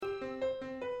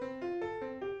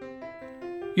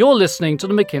You're listening to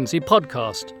the McKinsey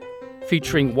podcast,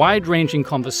 featuring wide-ranging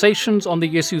conversations on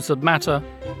the issues that matter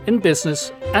in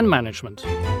business and management.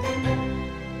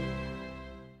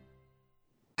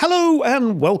 Hello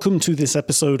and welcome to this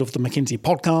episode of the McKinsey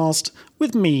podcast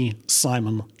with me,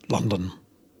 Simon London.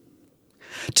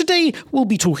 Today we'll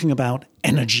be talking about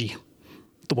energy,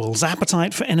 the world's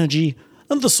appetite for energy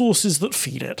and the sources that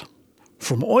feed it,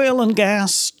 from oil and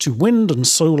gas to wind and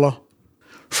solar,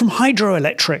 from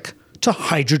hydroelectric to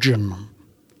hydrogen.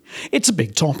 It's a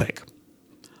big topic.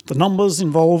 The numbers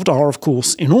involved are, of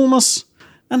course, enormous,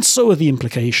 and so are the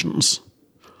implications,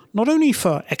 not only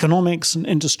for economics and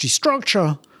industry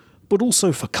structure, but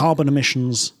also for carbon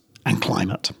emissions and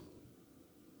climate.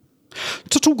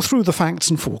 To talk through the facts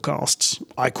and forecasts,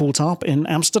 I caught up in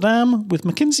Amsterdam with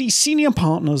McKinsey senior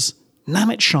partners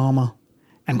Namit Sharma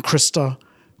and Krista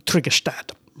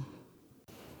Tryggestad.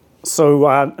 So,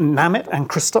 Namit and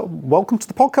Krista, welcome to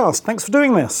the podcast. Thanks for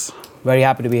doing this. Very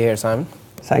happy to be here, Simon.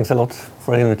 Thanks a lot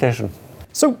for the invitation.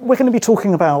 So, we're going to be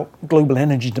talking about global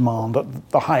energy demand at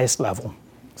the highest level,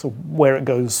 so where it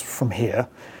goes from here.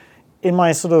 In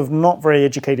my sort of not very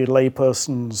educated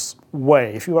layperson's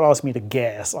way, if you would ask me to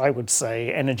guess, I would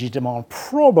say energy demand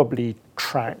probably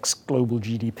tracks global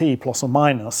GDP, plus or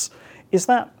minus. Is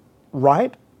that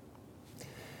right?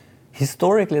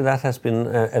 Historically, that has been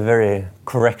a very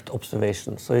correct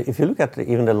observation. So if you look at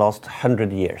even the last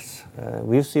 100 years,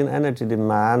 we've seen energy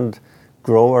demand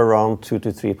grow around 2 to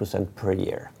 3% per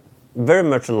year, very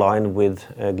much aligned with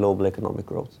global economic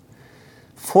growth.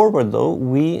 Forward, though,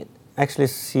 we actually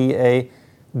see a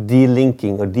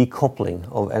delinking or decoupling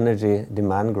of energy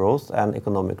demand growth and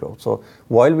economic growth. So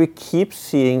while we keep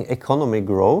seeing economy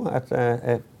grow at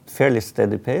a fairly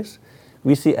steady pace,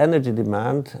 we see energy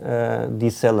demand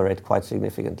decelerate quite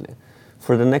significantly.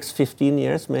 For the next 15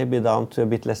 years, maybe down to a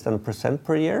bit less than 1%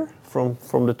 per year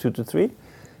from the 2 to 3.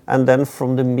 And then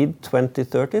from the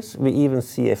mid-2030s, we even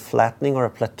see a flattening or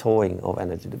a plateauing of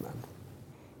energy demand.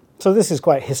 So this is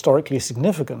quite historically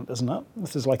significant, isn't it?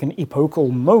 This is like an epochal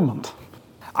moment.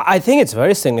 I think it's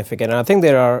very significant, and I think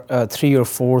there are 3 or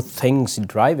 4 things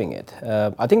driving it.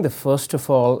 I think first of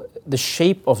all, the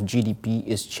shape of GDP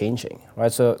is changing,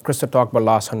 right? So Krista talked about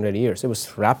last 100 years. It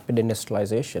was rapid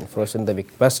industrialization, first in the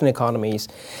Western economies,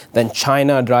 then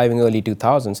China driving early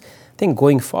 2000s. I think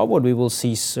going forward, we will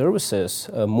see services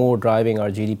more driving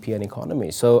our GDP and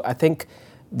economy. So I think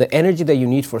the energy that you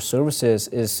need for services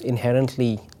is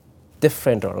inherently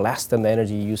different or less than the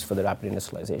energy used for the rapid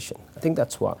industrialization. I think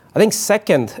that's one. I think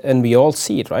second, and we all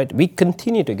see it, right? We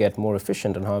continue to get more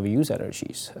efficient in how we use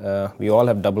energies. We all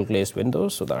have double glazed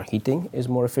windows, so that our heating is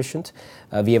more efficient.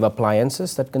 We have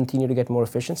appliances that continue to get more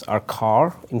efficient. Our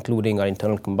car, including our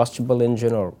internal combustible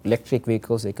engine or electric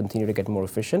vehicles, they continue to get more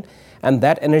efficient. And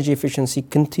that energy efficiency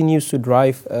continues to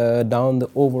drive down the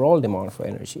overall demand for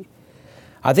energy.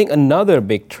 I think another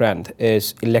big trend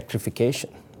is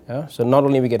electrification. Yeah? So not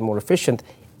only we get more efficient,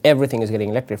 everything is getting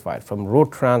electrified, from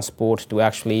road transport to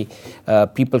actually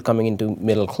people coming into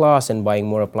middle class and buying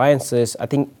more appliances. I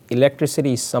think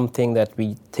electricity is something that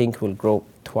we think will grow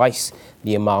twice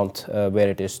the amount where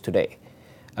it is today.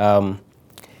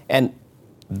 And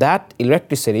that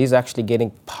electricity is actually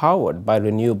getting powered by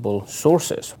renewable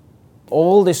sources.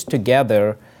 All this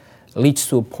together leads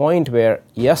to a point where,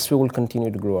 yes, we will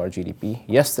continue to grow our GDP.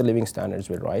 Yes, the living standards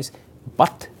will rise.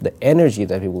 But the energy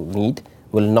that we will need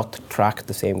will not track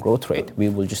the same growth rate. We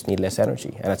will just need less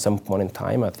energy. And at some point in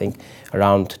time, I think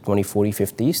around 2040,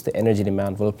 50s, the energy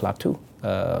demand will plateau.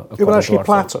 It will actually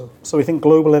plateau. So we think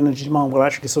global energy demand will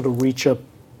actually sort of reach a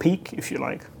peak, if you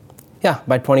like. Yeah,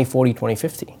 by 2040,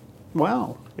 2050.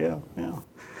 Wow, yeah.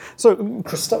 So,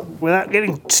 Krista, without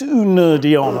getting too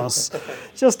nerdy on us,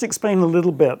 just explain a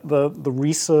little bit the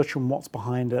research and what's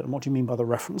behind it, and what do you mean by the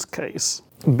reference case?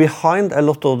 Behind a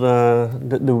lot of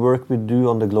the work we do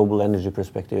on the global energy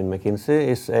perspective in McKinsey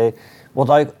is what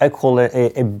I call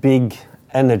a big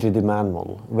energy demand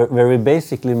model, where we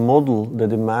basically model the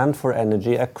demand for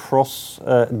energy across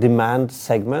demand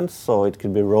segments. So it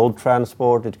could be road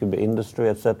transport, it could be industry,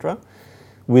 etc.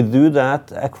 We do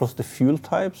that across the fuel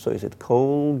types, so is it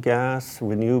coal, gas,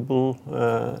 renewable,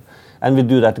 and we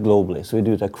do that globally. So we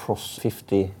do it across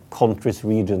 50 countries,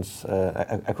 regions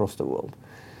across the world.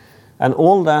 And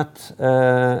all that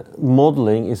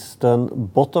modeling is done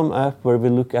bottom up, where we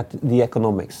look at the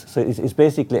economics. So it's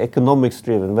basically economics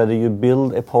driven. Whether you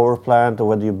build a power plant or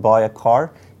whether you buy a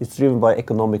car, it's driven by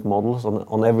economic models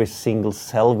on every single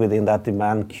cell within that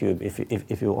demand cube,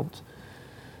 if you want.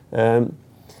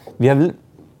 We have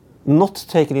not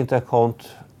taken into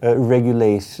account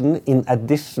regulation in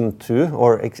addition to,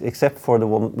 or except for the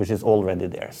one which is already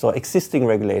there. So existing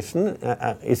regulation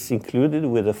is included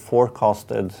with the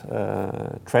forecasted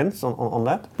trends on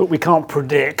that. But we can't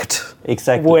predict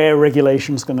exactly where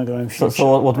regulation is going to go in future.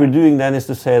 So what we're doing then is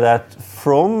to say that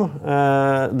from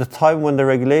the time when the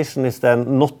regulation is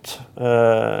then not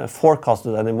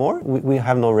forecasted anymore, we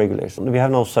have no regulation, we have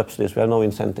no subsidies, we have no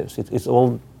incentives. It's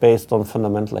all based on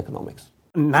fundamental economics.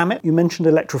 Namit, you mentioned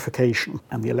electrification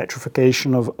and the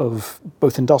electrification of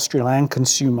both industrial and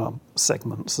consumer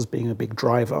segments as being a big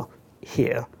driver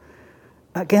here.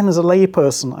 Again, as a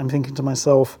layperson, I'm thinking to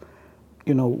myself,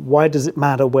 why does it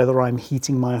matter whether I'm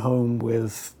heating my home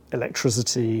with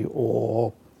electricity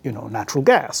or, natural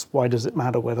gas? Why does it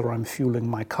matter whether I'm fueling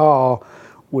my car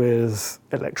with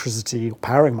electricity,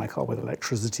 powering my car with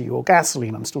electricity or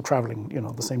gasoline? I'm still traveling,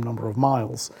 the same number of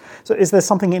miles. So is there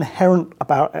something inherent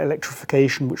about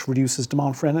electrification which reduces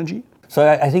demand for energy? So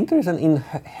I think there is an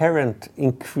inherent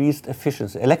increased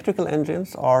efficiency. Electrical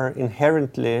engines are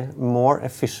inherently more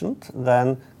efficient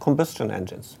than combustion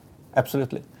engines.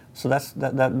 Absolutely. So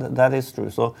that is true.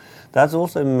 So that's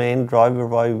also a main driver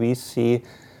why we see,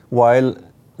 while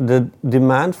the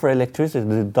demand for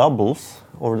electricity doubles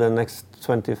over the next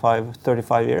 25,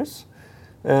 35 years,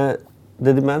 the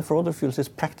demand for other fuels is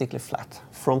practically flat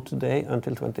from today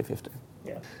until 2050.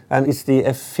 Yeah. And it's the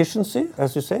efficiency,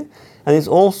 as you say, and it's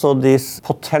also this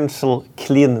potential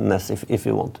cleanness, if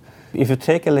you want. If you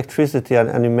take electricity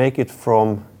and you make it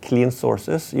from clean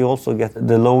sources, you also get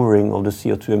the lowering of the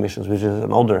CO2 emissions, which is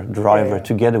another driver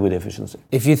together with efficiency.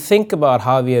 If you think about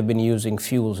how we have been using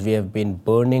fuels, we have been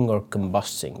burning or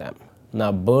combusting them.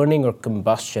 Now, burning or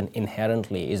combustion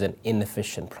inherently is an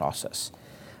inefficient process.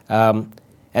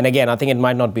 And again, I think it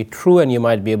might not be true and you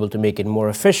might be able to make it more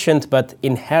efficient, but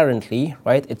inherently,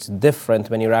 right, it's different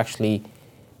when you're actually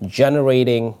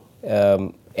generating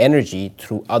energy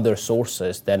through other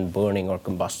sources than burning or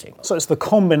combusting. So it's the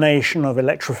combination of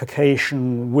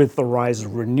electrification with the rise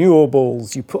of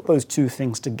renewables. You put those two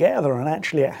things together and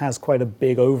actually it has quite a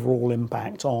big overall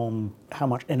impact on how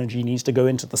much energy needs to go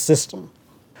into the system.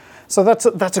 So that's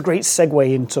a great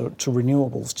segue into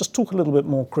renewables. Just talk a little bit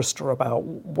more, Krista, about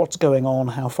what's going on,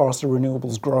 how fast are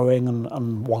renewables growing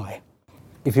and why.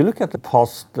 If you look at the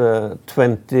past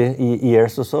 20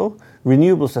 years or so,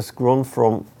 renewables has grown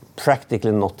from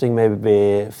practically nothing,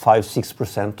 maybe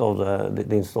 5-6% of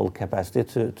the installed capacity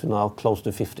to now close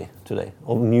to 50 today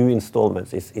of new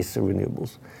installments is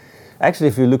renewables. Actually,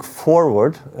 if you look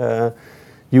forward,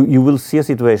 you will see a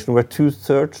situation where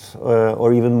 2/3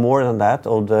 or even more than that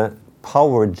of the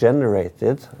power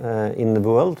generated in the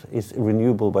world is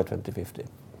renewable by 2050.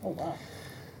 Oh, wow.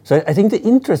 So I think the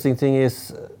interesting thing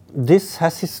is this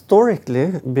has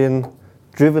historically been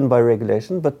driven by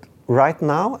regulation, but right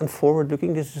now and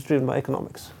forward-looking, this is driven by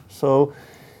economics. So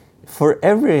for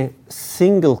every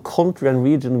single country and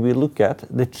region we look at,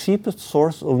 the cheapest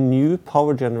source of new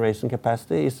power generation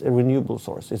capacity is a renewable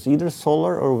source. It's either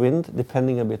solar or wind,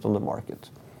 depending a bit on the market.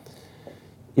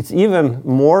 It's even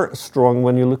more strong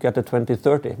when you look at the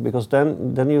 2030, because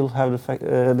then you'll have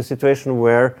the situation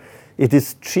where it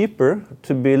is cheaper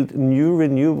to build new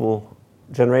renewable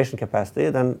generation capacity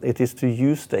than it is to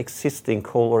use the existing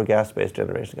coal or gas-based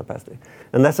generation capacity.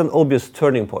 And that's an obvious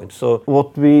turning point. So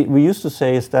what we used to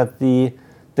say is that the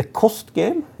cost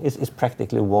game is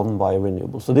practically won by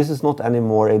renewables. So this is not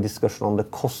anymore a discussion on the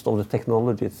cost of the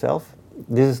technology itself.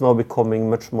 This is now becoming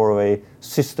much more of a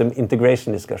system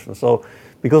integration discussion. So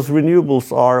because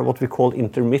renewables are what we call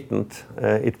intermittent,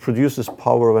 it produces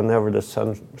power whenever the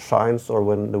sun shines or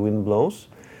when the wind blows.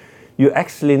 You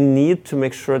actually need to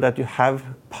make sure that you have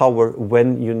power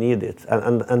when you need it.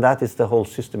 And that is the whole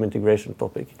system integration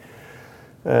topic,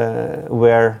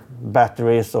 where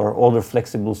batteries or other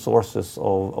flexible sources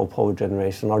of power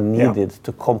generation are needed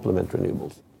to complement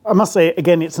renewables. I must say,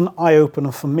 again, it's an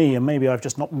eye-opener for me, and maybe I've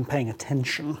just not been paying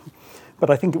attention,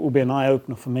 but I think it will be an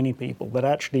eye-opener for many people that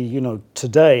actually,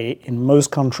 today, in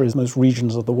most countries, most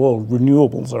regions of the world,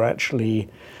 renewables are actually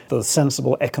the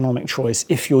sensible economic choice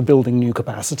if you're building new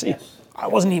capacity. Yes. I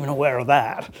wasn't even aware of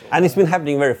that. And it's been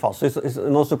happening very fast, so it's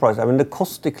no surprise. I mean, the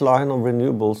cost decline of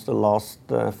renewables the last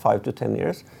 5 to 10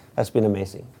 years has been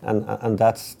amazing, and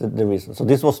that's the reason. So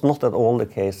this was not at all the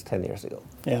case 10 years ago.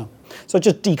 Yeah. So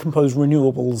just decompose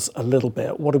renewables a little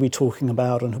bit. What are we talking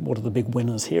about, and what are the big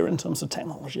winners here in terms of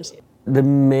technologies? The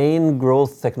main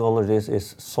growth technologies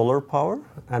is solar power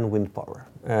and wind power.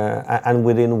 And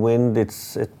within wind,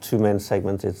 it's two main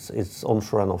segments. It's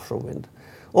onshore and offshore wind.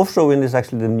 Offshore wind is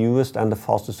actually the newest and the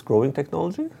fastest growing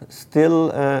technology.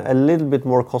 Still a little bit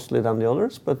more costly than the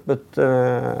others, but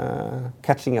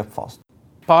catching up fast.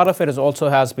 Part of it also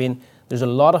has been there's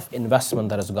a lot of investment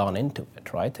that has gone into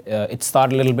it, right? It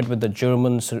started a little bit with the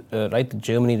Germans, right?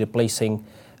 Germany replacing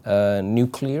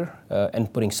nuclear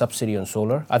and putting subsidy on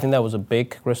solar. I think that was a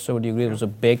big, Christopher, would you agree? It was a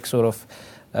big sort of,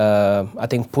 I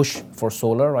think, push for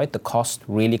solar, right? The cost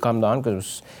really come down because it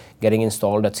was getting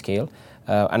installed at scale.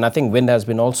 And I think wind has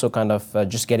been also kind of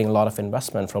just getting a lot of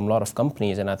investment from a lot of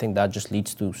companies, and I think that just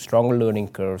leads to stronger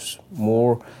learning curves,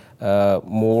 more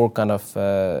kind of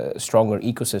stronger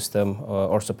ecosystem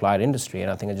or supplier industry, and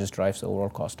I think it just drives the overall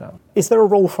cost down. Is there a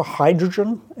role for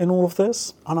hydrogen in all of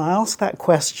this? And I ask that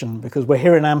question because we're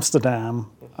here in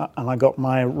Amsterdam, and I got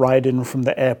my ride in from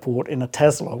the airport in a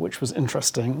Tesla, which was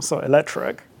interesting, so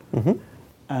electric. Mm-hmm.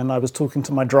 And I was talking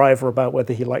to my driver about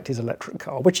whether he liked his electric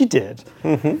car, which he did.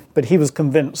 Mm-hmm. But he was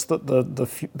convinced that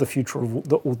the future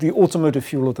of the automotive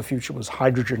fuel of the future was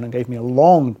hydrogen, and gave me a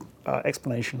long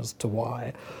explanation as to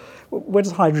why. Where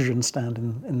does hydrogen stand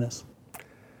in this?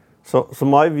 So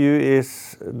my view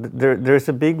is there is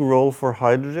a big role for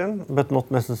hydrogen, but not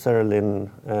necessarily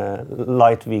in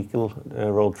light vehicle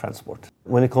road transport.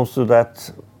 When it comes to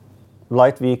that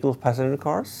light vehicle passenger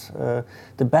cars,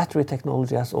 the battery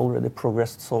technology has already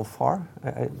progressed so far.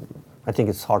 I think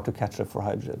it's hard to catch up for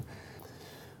hydrogen.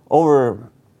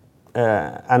 Our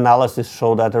analysis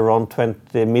show that around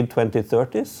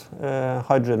mid-2030s,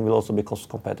 hydrogen will also be cost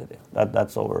competitive.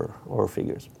 That's our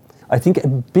figures. I think a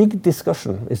big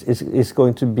discussion is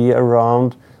going to be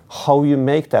around how you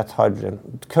make that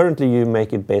hydrogen. Currently you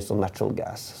make it based on natural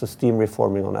gas, so steam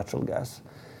reforming on natural gas.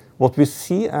 What we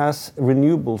see as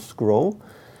renewables grow,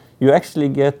 you actually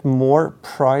get more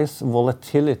price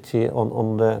volatility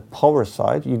on the power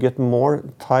side. You get more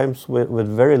times with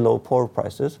very low power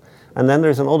prices. And then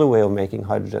there's another way of making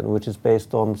hydrogen, which is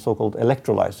based on so-called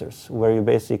electrolyzers, where you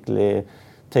basically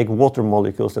take water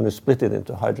molecules and you split it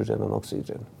into hydrogen and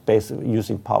oxygen, basically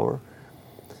using power.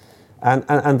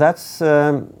 And that's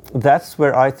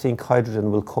where I think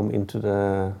hydrogen will come into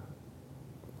the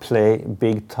play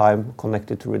big time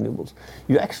connected to renewables.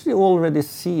 You actually already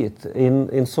see it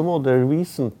in some of the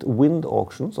recent wind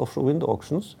auctions, offshore wind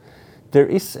auctions. There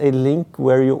is a link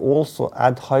where you also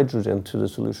add hydrogen to the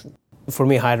solution. For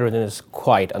me, hydrogen is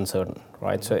quite uncertain,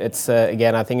 right? So it's,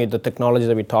 again, I think the technologies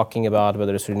that we're talking about,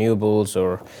 whether it's renewables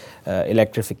or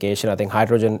electrification, I think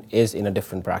hydrogen is in a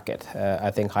different bracket.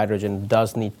 I think hydrogen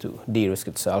does need to de-risk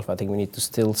itself. I think we need to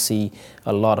still see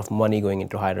a lot of money going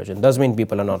into hydrogen. Doesn't mean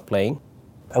people are not playing.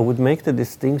 I would make the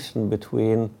distinction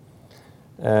between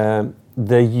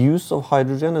the use of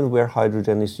hydrogen and where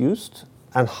hydrogen is used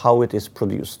and how it is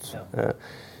produced. Yeah.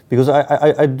 Because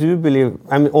I do believe,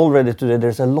 I mean, already today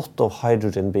there's a lot of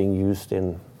hydrogen being used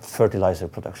in fertilizer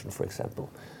production, for example.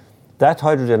 That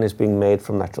hydrogen is being made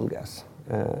from natural gas.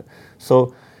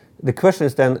 So the question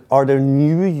is then, are there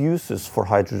new uses for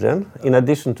hydrogen in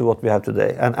addition to what we have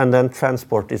today? And then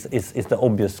transport is the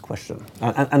obvious question.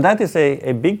 And that is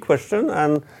a big question,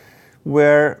 and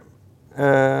where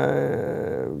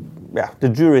the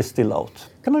jury is still out.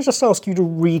 Can I just ask you to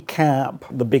recap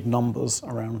the big numbers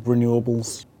around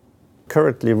renewables?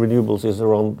 Currently, renewables is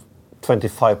around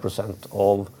 25%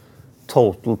 of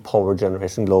total power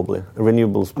generation globally.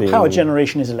 Renewables being... Power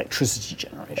generation is electricity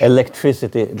generation.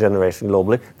 Electricity generation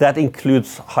globally. That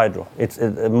includes hydro.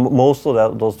 Most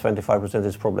of those 25%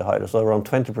 is probably hydro. So around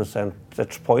 20%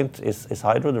 point is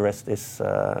hydro, the rest is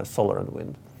solar and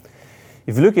wind.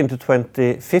 If you look into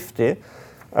 2050,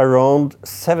 around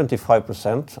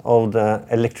 75% of the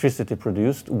electricity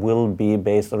produced will be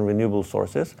based on renewable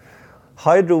sources.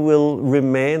 Hydro will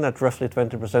remain at roughly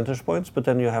 20 percentage points, but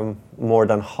then you have more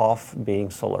than half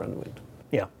being solar and wind.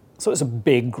 Yeah, so it's a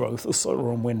big growth of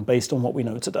solar and wind based on what we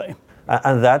know today.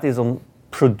 And that is on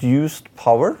produced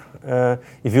power.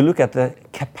 If you look at the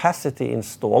capacity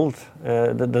installed,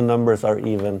 the numbers are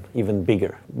even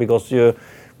bigger, because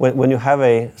when you have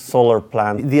a solar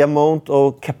plant, the amount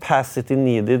of capacity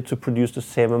needed to produce the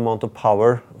same amount of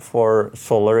power for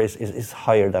solar is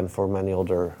higher than for many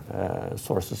other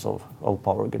sources of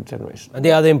power generation. And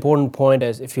the other important point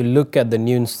is, if you look at the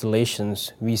new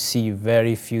installations, we see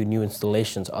very few new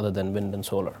installations other than wind and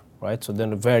solar, right? So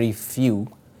there are very few,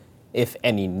 if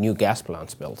any, new gas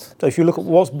plants built. So if you look at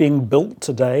what's being built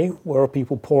today, where are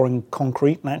people pouring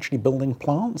concrete and actually building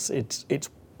plants? It's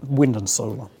wind and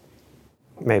solar.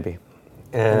 Maybe.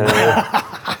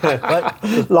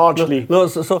 Largely.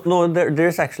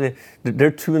 There's actually, there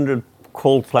are 200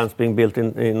 coal plants being built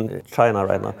in China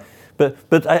right now.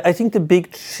 But I think the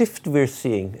big shift we're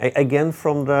seeing, again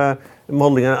from the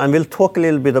modeling, and we'll talk a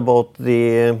little bit about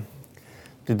the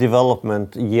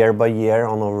development year by year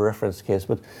on our reference case,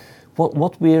 but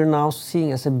what we are now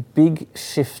seeing as a big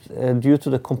shift due to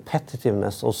the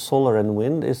competitiveness of solar and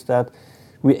wind is that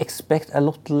we expect a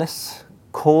lot less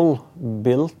coal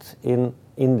built in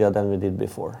India than we did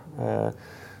before.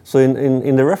 So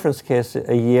in the reference case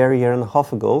a year and a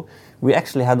half ago, we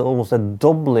actually had almost a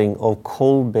doubling of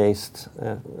coal-based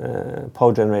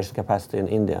power generation capacity in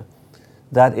India.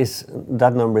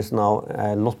 That number is now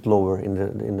a lot lower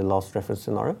in the last reference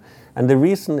scenario. And the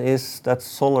reason is that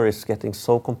solar is getting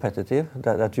so competitive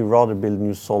that you rather build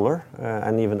new solar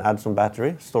and even add some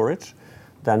battery storage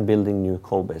than building new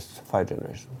coal-based power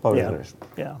generation.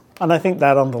 Yeah, and I think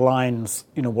that underlines,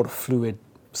 what a fluid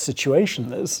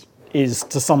situation is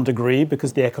to some degree,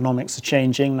 because the economics are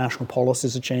changing, national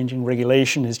policies are changing,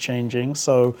 regulation is changing.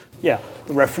 So, the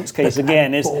reference case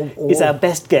again is our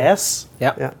best guess,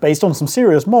 based on some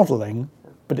serious modelling,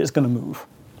 but it's going to move.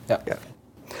 Yeah.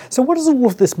 So, what does all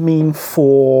of this mean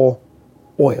for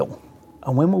oil,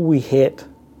 and when will we hit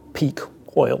peak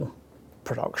oil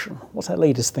production? What's our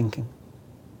latest thinking?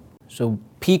 So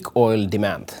peak oil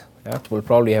demand, we'll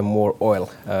probably have more oil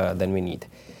than we need.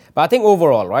 But I think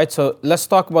overall, right, so let's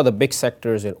talk about the big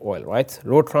sectors in oil, right?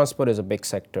 Road transport is a big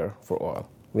sector for oil.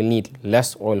 We'll need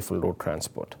less oil for road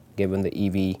transport, given the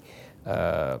EV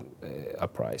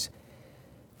price.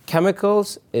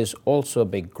 Chemicals is also a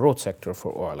big growth sector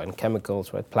for oil, and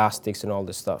chemicals, right, plastics and all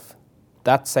this stuff.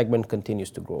 That segment continues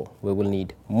to grow. We will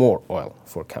need more oil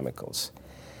for chemicals.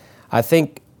 I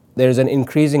think there is an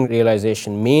increasing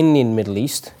realization, mainly in Middle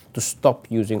East, to stop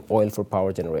using oil for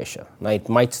power generation. Now, it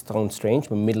might sound strange,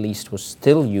 but Middle East was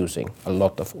still using a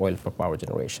lot of oil for power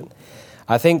generation.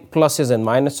 I think pluses and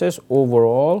minuses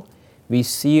overall, we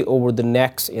see over the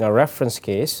next, in our reference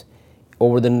case,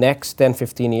 over the next 10,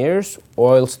 15 years,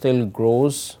 oil still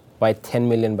grows by 10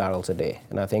 million barrels a day.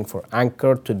 And I think for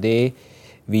Anchor today,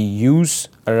 we use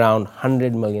around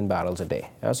 100 million barrels a day.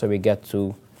 So we get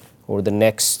to, over the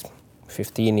next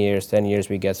 15 years, 10 years,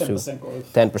 we get to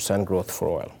 10% growth for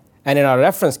oil. And in our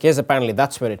reference case, apparently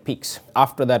that's where it peaks.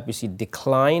 After that, we see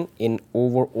decline in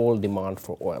overall demand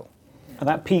for oil. And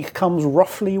that peak comes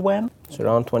roughly when? It's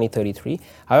around 2033.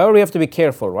 However, we have to be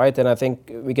careful, right? And I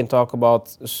think we can talk about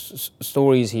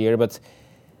stories here, but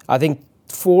I think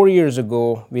 4 years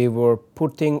ago, we were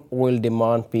putting oil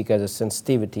demand peak as a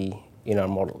sensitivity in our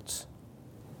models.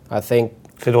 I think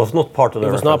it was not part of the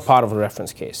reference. It was not part of the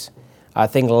reference case. I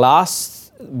think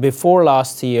before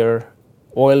last year,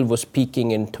 oil was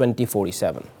peaking in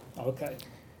 2047. Okay.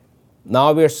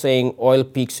 Now we're saying oil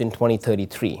peaks in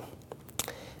 2033.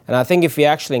 And I think if we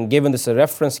actually, given this a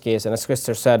reference case, and as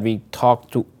Christer said, we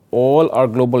talked to all our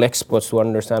global experts to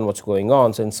understand what's going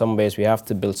on, so in some ways we have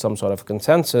to build some sort of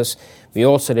consensus. We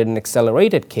also did an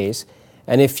accelerated case.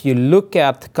 And if you look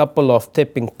at a couple of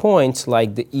tipping points,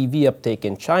 like the EV uptake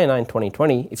in China in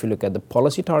 2020, if you look at the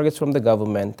policy targets from the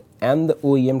government and the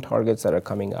OEM targets that are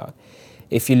coming out,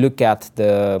 if you look at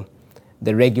the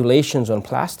regulations on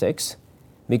plastics,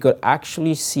 we could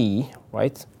actually see,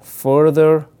 right,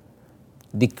 further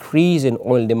decrease in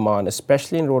oil demand,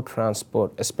 especially in road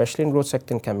transport, especially in growth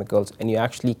sector and chemicals, and you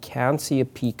actually can see a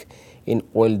peak in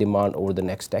oil demand over the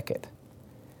next decade.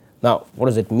 Now, what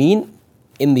does it mean?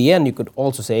 In the end, you could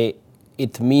also say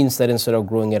it means that instead of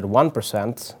growing at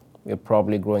 1%, we're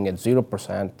probably growing at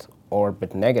 0% or a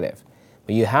bit negative.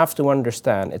 But you have to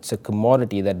understand it's a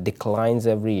commodity that declines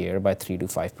every year by 3 to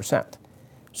 5%.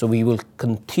 So we will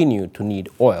continue to need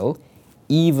oil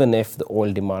even if the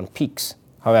oil demand peaks.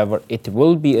 However, it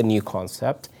will be a new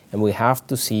concept, and we have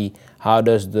to see how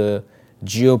does the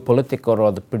geopolitical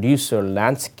or the producer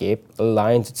landscape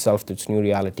aligns itself to its new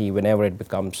reality whenever it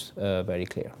becomes very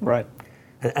clear. Right.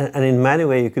 And in many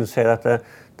ways, you can say that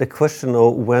the question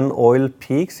of when oil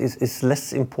peaks is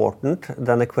less important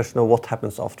than the question of what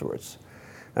happens afterwards.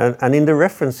 And in the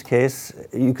reference case,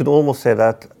 you could almost say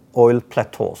that oil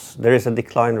plateaus. There is a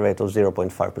decline rate of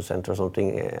 0.5% or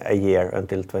something a year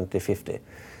until 2050.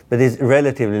 But it's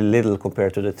relatively little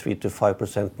compared to the 3 to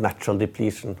 5% natural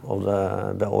depletion of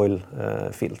the oil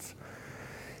fields.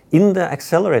 In the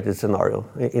accelerated scenario,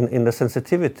 in the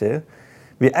sensitivity,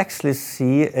 we actually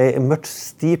see a much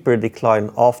steeper decline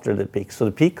after the peak. So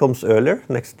the peak comes earlier,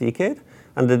 next decade,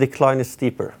 and the decline is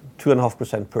steeper,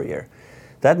 2.5% per year.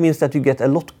 That means that you get a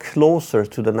lot closer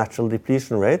to the natural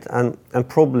depletion rate, and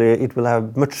probably it will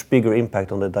have much bigger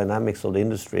impact on the dynamics of the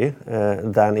industry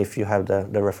than if you have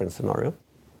the reference scenario.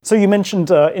 So you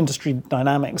mentioned industry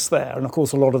dynamics there, and of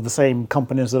course a lot of the same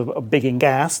companies are big in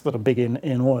gas that are big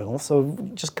in oil. So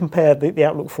just compare the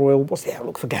outlook for oil. What's the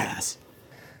outlook for gas?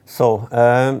 So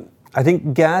I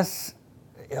think gas,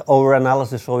 our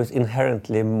analysis shows, is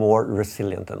inherently more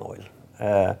resilient than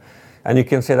oil. And you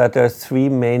can say that there are three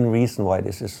main reasons why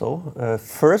this is so.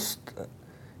 First,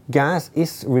 gas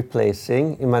is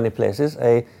replacing, in many places,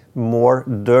 a more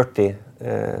dirty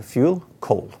fuel,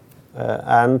 coal.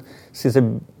 And since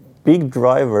a big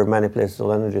driver many places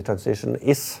of energy transition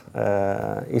is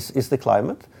the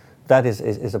climate, that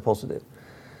is a positive.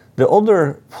 The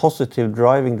other positive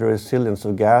driving the resilience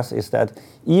of gas is that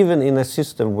even in a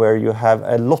system where you have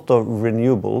a lot of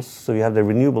renewables, so you have the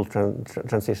renewable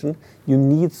transition, you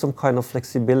need some kind of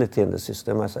flexibility in the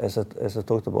system, as I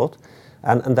talked about,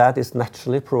 and that is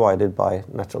naturally provided by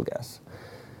natural gas.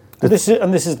 This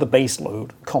is the base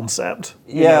load concept.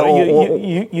 Yeah,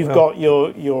 you've got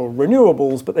your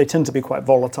renewables, but they tend to be quite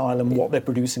volatile in what they're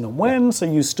producing and when. So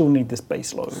you still need this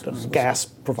base load, and gas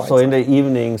provides. So in the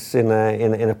evenings, in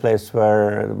a place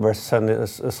where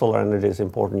solar energy is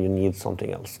important, you need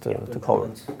something else to cover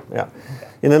it. Yeah,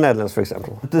 in the Netherlands, for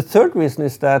example. The third reason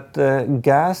is that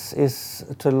gas is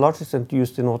to a large extent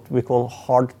used in what we call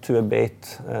hard to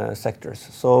abate sectors.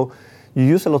 So you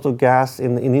use a lot of gas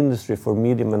in industry for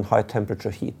medium and high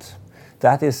temperature heat.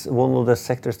 That is one of the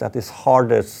sectors that is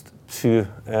hardest to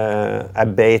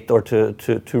abate or to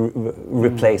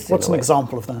replace. What's an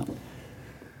example of that?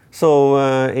 So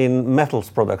in metals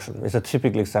production, it's a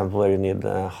typical example where you need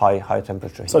high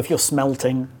temperature heat. So if you're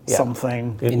smelting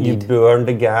something, you burn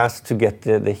the gas to get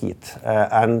the heat,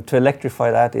 and to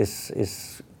electrify that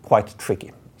is quite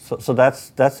tricky. So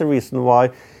that's the reason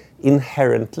why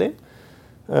inherently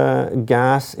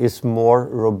gas is more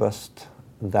robust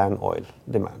than oil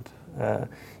demand.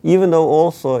 Even though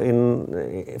also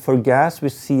for gas we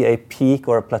see a peak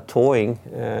or a plateauing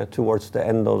towards the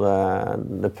end of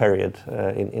the period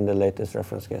in the latest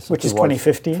reference case. Which is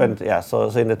 2050? So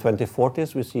in the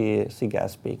 2040s we see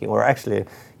gas peaking, or actually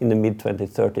in the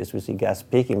mid-2030s we see gas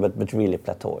peaking, but really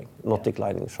plateauing, not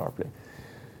declining sharply.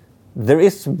 There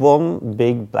is one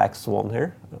big black swan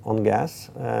here on gas,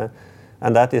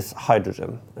 and that is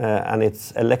hydrogen, and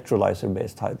it's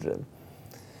electrolyzer-based hydrogen.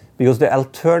 Because the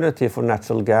alternative for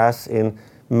natural gas in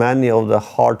many of the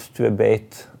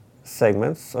hard-to-abate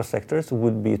segments or sectors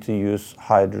would be to use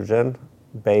hydrogen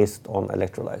based on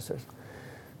electrolyzers.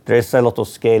 There is a lot of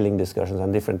scaling discussions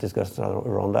and different discussions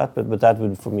around that, but that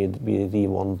would, for me, be the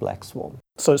one black swan.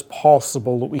 So it's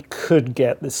possible that we could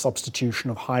get this substitution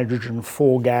of hydrogen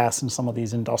for gas in some of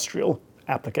these industrial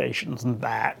applications, and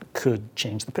that could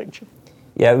change the picture.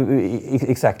 Yeah,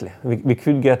 exactly. We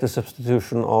could get a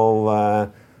substitution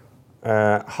of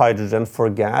hydrogen for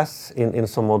gas in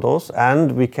some of those,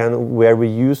 and we can, where we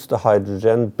use the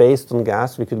hydrogen based on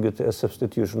gas, we could get a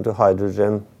substitution to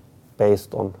hydrogen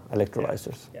based on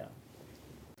electrolyzers. Yeah.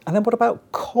 And then what about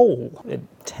coal? It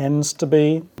tends to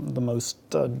be the most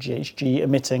GHG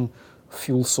emitting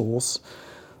fuel source.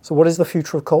 So what is the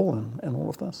future of coal in all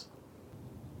of this?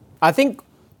 I think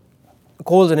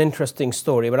coal is an interesting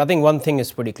story, but I think one thing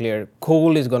is pretty clear.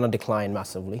 Coal is going to decline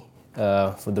massively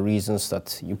for the reasons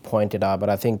that you pointed out. But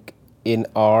I think in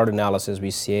our analysis,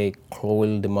 we see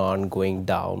coal demand going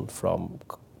down from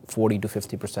 40 to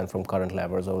 50% from current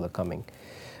levels over the coming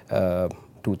 2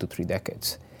 to 3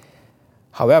 decades.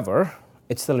 However,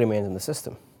 it still remains in the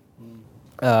system.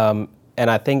 And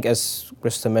I think, as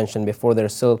Krista mentioned before, there are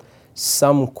still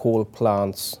some coal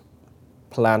plants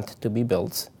planned to be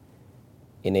built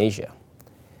in Asia.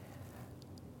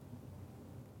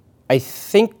 I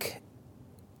think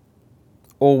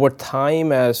over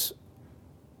time, as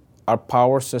our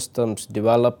power systems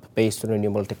develop based on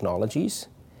renewable technologies,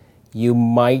 you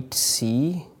might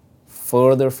see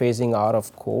further phasing out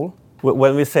of coal.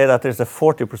 When we say that there's a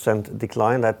 40%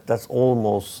 decline, that's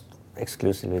almost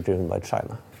exclusively driven by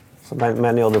China. So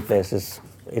many other places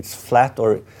it's flat,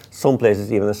 or some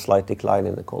places even a slight decline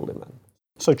in the coal demand.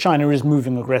 So China is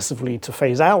moving aggressively to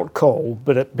phase out coal,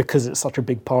 but because it's such a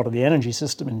big part of the energy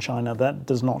system in China, that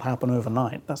does not happen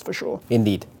overnight, that's for sure.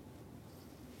 Indeed.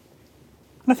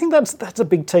 And I think that's a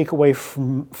big takeaway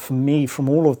for me from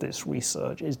all of this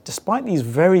research, is despite these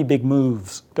very big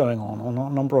moves going on a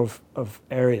number of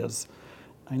areas,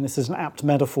 I mean, this is an apt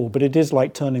metaphor, but it is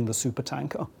like turning the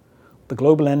supertanker. The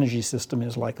global energy system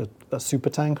is like a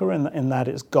supertanker in that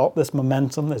it's got this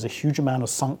momentum. There's a huge amount of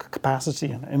sunk capacity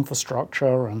and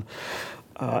infrastructure and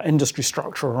industry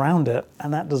structure around it,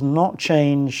 and that does not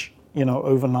change,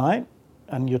 overnight.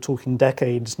 And you're talking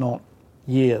decades, not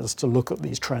years, to look at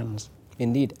these trends.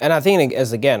 Indeed. And I think,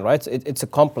 it's a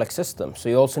complex system. So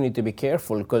you also need to be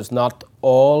careful, because not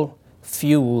all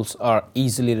fuels are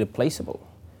easily replaceable.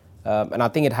 And I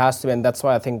think it has to be, and that's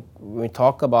why I think when we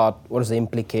talk about what is the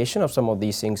implication of some of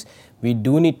these things, we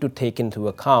do need to take into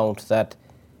account that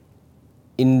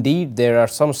indeed there are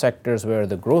some sectors where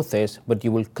the growth is, but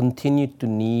you will continue to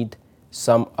need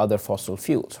some other fossil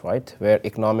fuels, right, where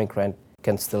economic rent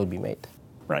can still be made.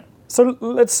 Right. So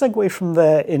let's segue from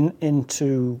there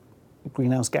into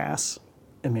greenhouse gas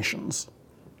emissions.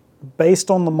 Based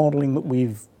on the modelling that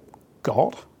we've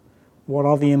got, what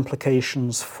are the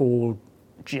implications for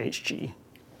GHG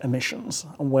emissions?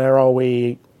 And where are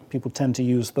we? People tend to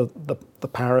use the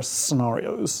Paris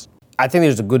scenarios. I think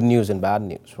there's the good news and bad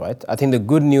news, right? I think the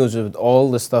good news is with all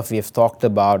the stuff we have talked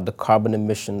about, the carbon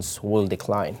emissions will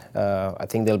decline. I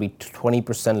think they'll be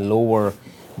 20% lower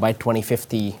by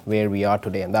 2050 where we are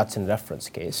today, and that's in reference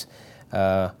case.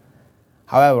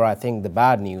 However, I think the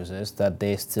bad news is that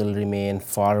they still remain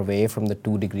far away from the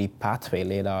 2-degree pathway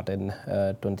laid out in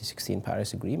 2016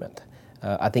 Paris Agreement.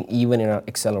 I think even in our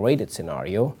accelerated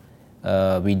scenario,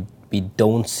 we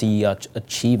don't see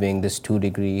achieving this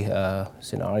 2-degree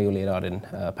scenario laid out in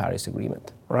Paris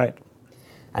Agreement. Right.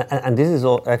 And this is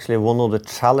actually one of the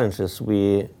challenges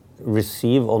we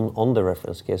receive on the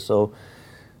reference case. So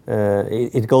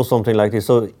it goes something like this.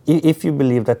 So if you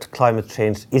believe that climate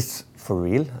change is for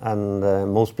real, and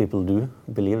most people do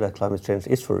believe that climate change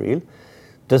is for real,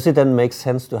 does it then make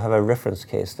sense to have a reference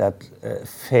case that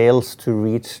fails to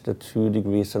reach the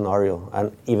 2-degree scenario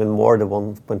and even more the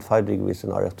 1.5-degree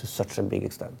scenario to such a big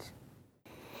extent?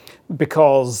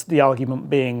 Because the argument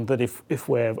being that if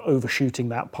we're overshooting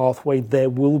that pathway, there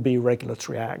will be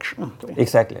regulatory action.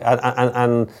 Exactly.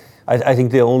 And I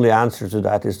think the only answer to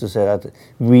that is to say that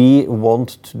we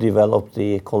want to develop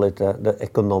the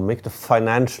economic, the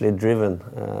financially driven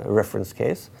reference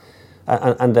case.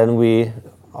 And then we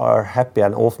are happy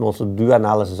and often also do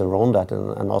analysis around that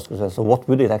and ask ourselves, so what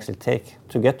would it actually take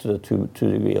to get to the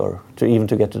 2-degree or to even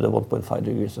to get to the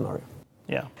 1.5-degree scenario?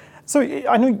 Yeah. So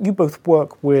I know you both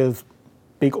work with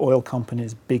big oil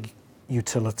companies, big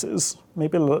utilities.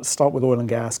 Maybe let's start with oil and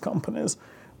gas companies.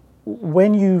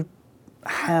 When you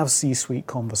have C-suite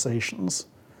conversations,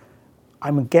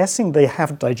 I'm guessing they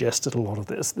have digested a lot of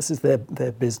this. This is their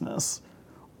business.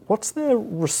 What's their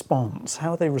response?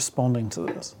 How are they responding to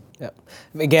this? Yeah.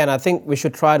 Again, I think we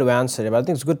should try to answer it, but I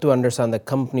think it's good to understand that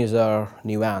companies are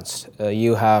nuanced.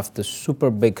 You have the super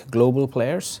big global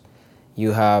players,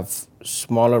 you have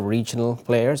smaller regional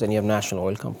players, and you have national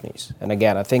oil companies. And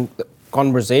again, I think the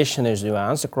conversation is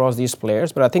nuanced across these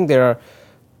players, but I think there are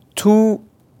two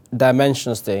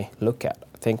dimensions they look at.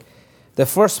 I think the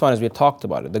first one is we talked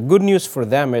about it. The good news for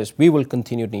them is we will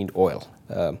continue to need oil.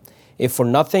 If for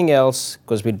nothing else,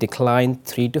 because we decline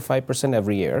 3 to 5%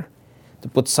 every year, to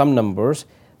put some numbers,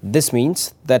 this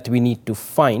means that we need to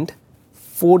find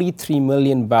 43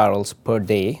 million barrels per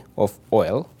day of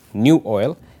oil, new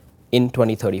oil, in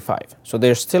 2035. So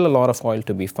there's still a lot of oil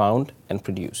to be found and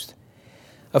produced.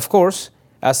 Of course,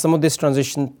 as some of this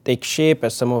transition takes shape,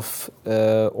 as some of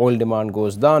oil demand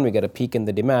goes down, we get a peak in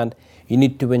the demand, you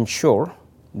need to ensure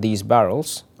these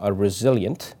barrels are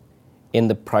resilient in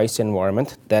the price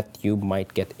environment that you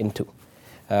might get into.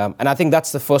 And I think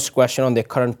that's the first question on their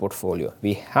current portfolio.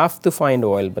 We have to find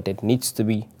oil, but it needs to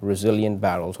be resilient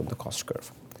barrels on the cost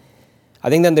curve. I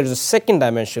think then there's a second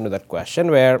dimension to that question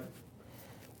where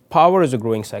power is a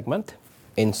growing segment.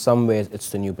 In some ways, it's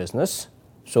the new business.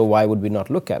 So why would we not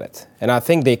look at it? And I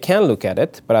think they can look at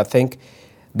it, but I think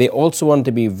they also want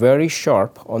to be very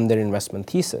sharp on their investment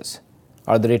thesis.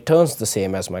 Are the returns the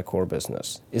same as my core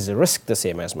business? Is the risk the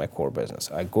same as my core business?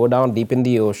 I go down deep in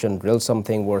the ocean, drill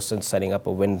something versus setting up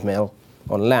a windmill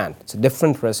on land. It's a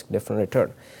different risk, different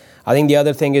return. I think the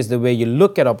other thing is the way you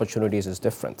look at opportunities is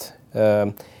different.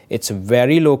 It's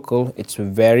very local, it's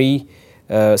very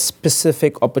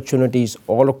specific opportunities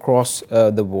all across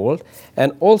the world.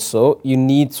 And also you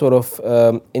need sort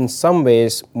of, in some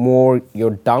ways, more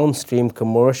your downstream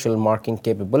commercial marketing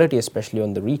capability, especially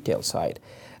on the retail side.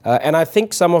 And I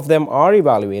think some of them are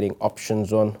evaluating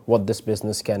options on what this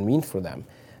business can mean for them.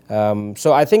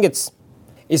 So I think it's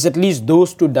at least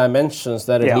those two dimensions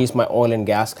that at least my oil and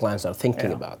gas clients are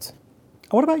thinking about.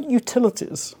 What about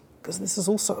utilities? Because this is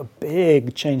also a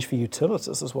big change for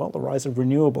utilities as well, the rise of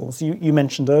renewables. You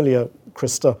mentioned earlier,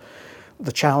 Krista,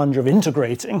 the challenge of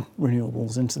integrating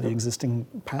renewables into the existing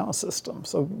power system.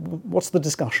 So what's the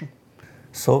discussion?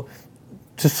 So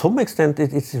to some extent,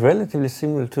 it's relatively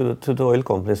similar to the oil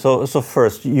company. So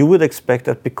first, you would expect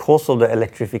that because of the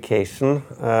electrification,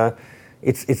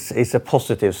 it's a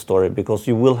positive story because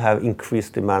you will have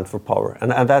increased demand for power,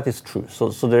 and that is true. So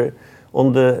there,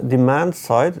 on the demand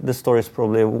side, the story is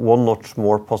probably one notch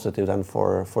more positive than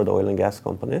for the oil and gas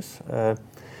companies.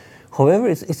 However,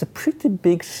 it's a pretty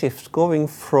big shift going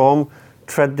from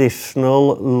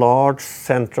traditional, large,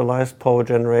 centralized power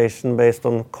generation based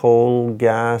on coal,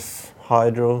 gas,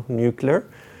 hydro, nuclear,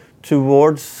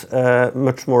 towards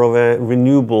much more of a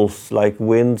renewables like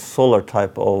wind, solar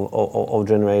type of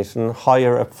generation,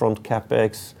 higher upfront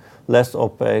capex, less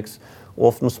opex,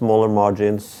 often smaller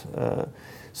margins.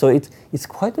 So it's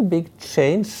quite a big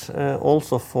change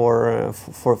also for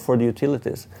the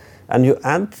utilities. And you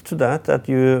add to that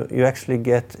you actually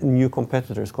get new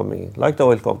competitors coming in, like the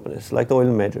oil companies, like the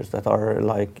oil majors that are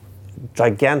like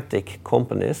gigantic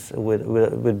companies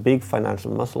with big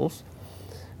financial muscles.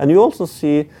 And you also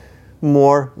see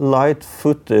more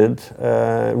light-footed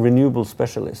renewable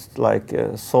specialists like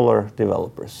solar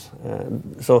developers.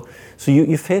 So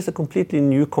you face a completely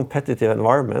new competitive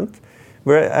environment,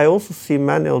 where I also see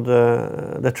many of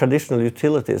the traditional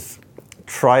utilities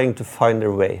trying to find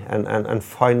their way and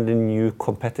find a new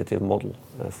competitive model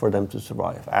for them to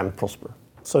survive and prosper.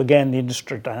 So again, the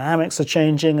industry dynamics are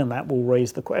changing, and that will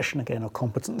raise the question again of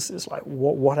competencies, like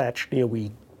what actually are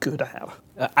we good at?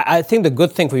 I think the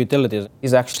good thing for utilities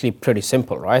is actually pretty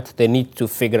simple, right? They need to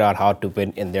figure out how to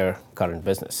win in their current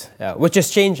business, which is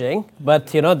changing, but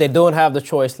they don't have the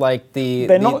choice like the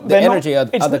energy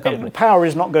other companies. Power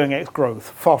is not going its growth,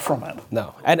 far from it.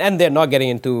 No, and they're not getting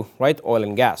into oil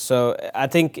and gas. So I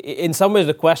think in some ways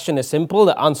the question is simple.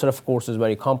 The answer, of course, is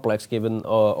very complex given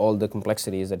all the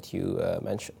complexities that you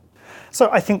mentioned. So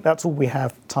I think that's all we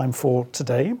have time for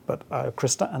today. But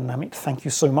Krista and Namit, thank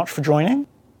you so much for joining.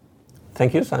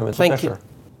 Thank you, Simon. It's a pleasure.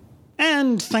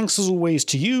 And thanks as always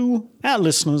to you, our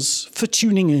listeners, for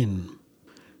tuning in.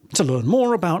 To learn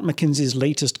more about McKinsey's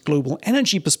latest global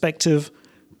energy perspective,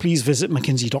 please visit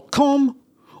mckinsey.com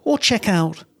or check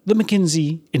out the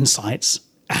McKinsey Insights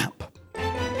app.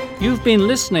 You've been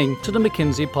listening to the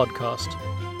McKinsey podcast.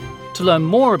 To learn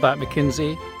more about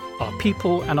McKinsey, our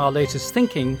people and our latest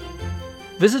thinking,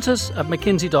 visit us at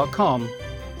mckinsey.com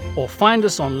or find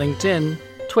us on LinkedIn,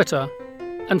 Twitter,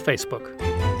 and Facebook.